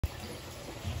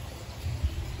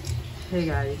Hey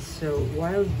guys, so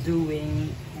while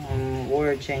doing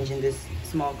water change in this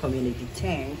small community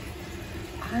tank,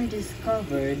 I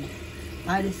discovered,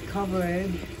 look at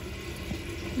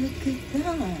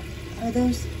that, are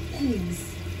those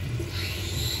eggs?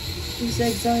 Whose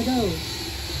eggs are those?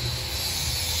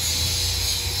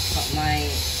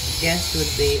 My guess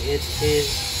would be it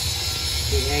is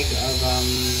the egg of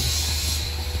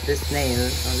the snail.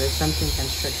 So there's something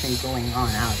construction going on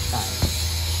outside.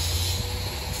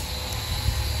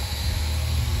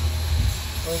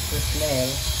 Where's the snail?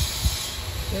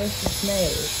 Where's the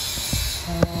snail?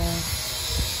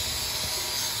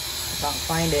 I can't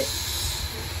find it.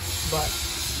 But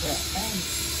the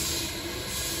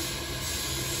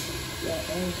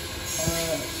eggs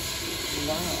are,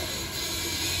 wow.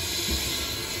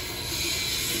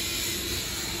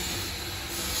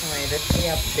 Alright, let's see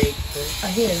update first.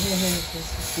 Here's the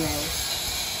snail.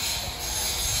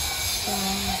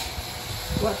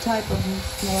 What type of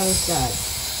snail is that?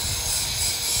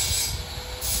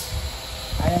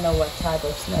 I don't know what type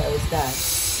of snail is that.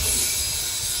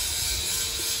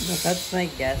 But that's my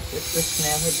guess. It's the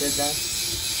snail who did that.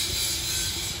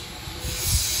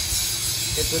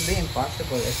 It would be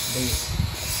impossible if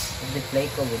the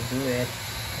flaco would do it,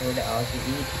 or the algae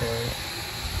eater,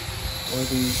 or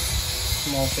the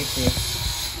small fishes.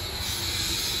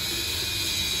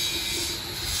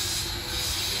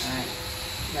 Alright,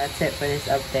 that's it for this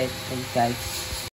update. Thanks guys.